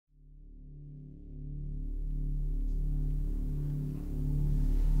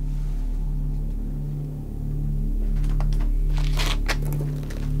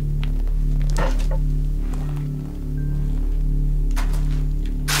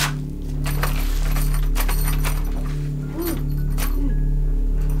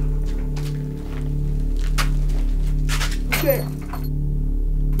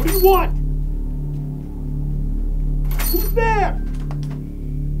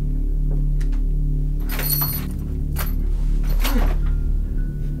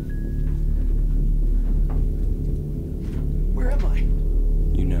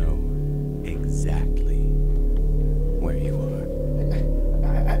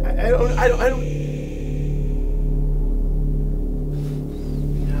don't.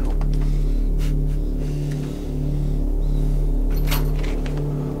 No.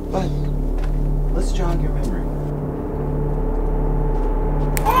 But let's jog your memory.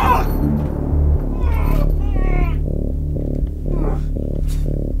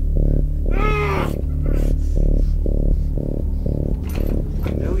 I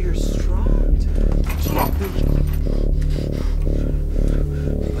know you're strong,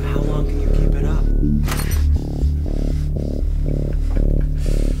 but how long can you keep it up?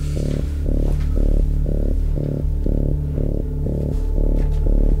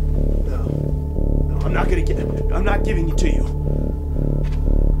 No, I'm not gonna I'm not giving it to you.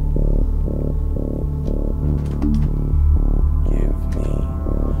 Give me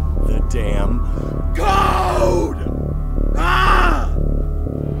the damn code! Ah!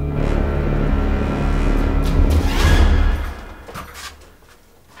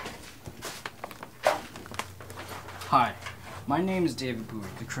 Hi, my name is David Bowie,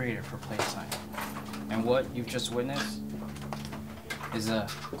 the creator for Playtime. And what you've just witnessed is a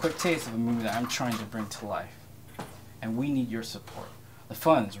quick taste of a movie that I'm trying to bring to life. And we need your support. The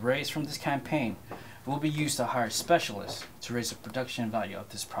funds raised from this campaign will be used to hire specialists to raise the production value of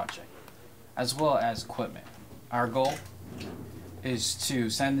this project, as well as equipment. Our goal is to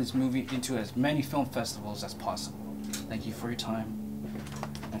send this movie into as many film festivals as possible. Thank you for your time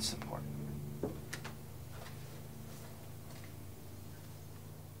and support.